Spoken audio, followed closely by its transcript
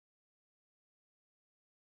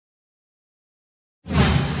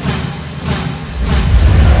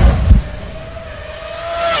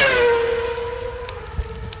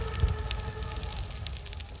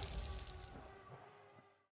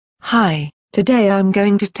Hi, today I'm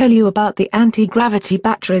going to tell you about the Antigravity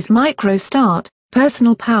Batteries MICRO-START,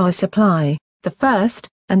 personal power supply, the first,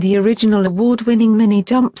 and the original award-winning mini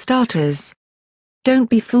jump starters. Don't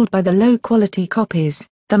be fooled by the low-quality copies.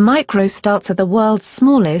 The MICRO-STARTs are the world's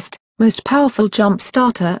smallest, most powerful jump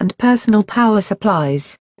starter and personal power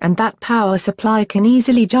supplies, and that power supply can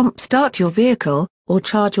easily jump-start your vehicle, or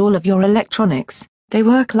charge all of your electronics. They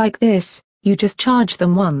work like this: you just charge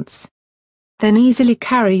them once. Then easily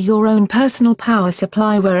carry your own personal power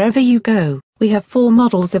supply wherever you go. We have 4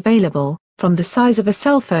 models available, from the size of a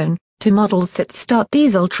cell phone, to models that start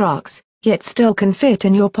diesel trucks, yet still can fit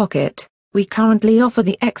in your pocket. We currently offer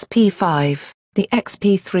the XP5, the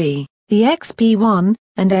XP3, the XP1,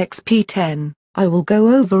 and XP10. I will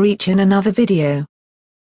go over each in another video.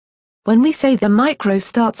 When we say the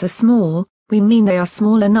MICRO-STARTs are small, we mean they are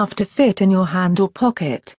small enough to fit in your hand or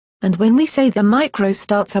pocket. And when we say the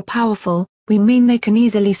MICRO-STARTs are powerful, we mean they can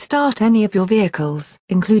easily start any of your vehicles,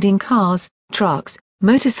 including cars, trucks,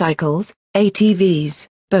 motorcycles, ATVs,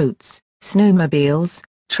 boats, snowmobiles,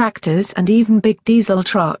 tractors and even big diesel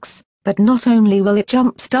trucks. But not only will it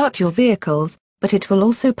jump-start your vehicles, but it will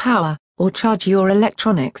also power, or charge your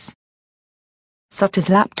electronics, such as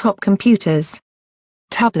laptop computers,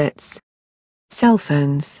 tablets, cell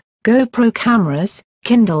phones, GoPro cameras,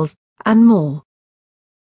 Kindles, and more.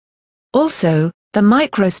 Also, the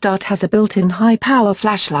MICRO-START has a built-in high-power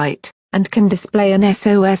flashlight, and can display an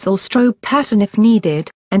SOS or strobe pattern if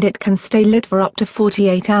needed, and it can stay lit for up to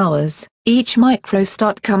 48 hours. Each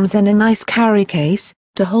MICRO-START comes in a nice carry case,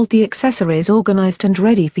 to hold the accessories organized and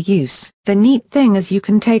ready for use. The neat thing is you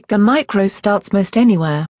can take the MICRO-STARTs most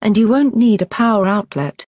anywhere, and you won't need a power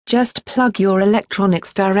outlet. Just plug your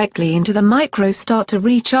electronics directly into the MICRO-START to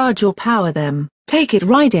recharge or power them. Take it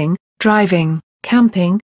riding, driving,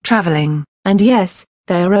 camping, traveling, and yes,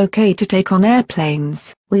 they're okay to take on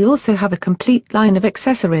airplanes. We also have a complete line of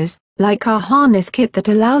accessories, like our harness kit that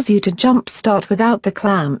allows you to jump start without the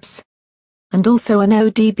clamps. And also an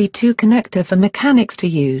ODB2 connector for mechanics to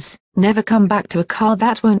use. Never come back to a car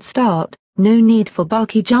that won't start. No need for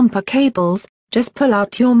bulky jumper cables, just pull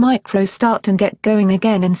out your MICRO-START and get going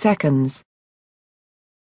again in seconds.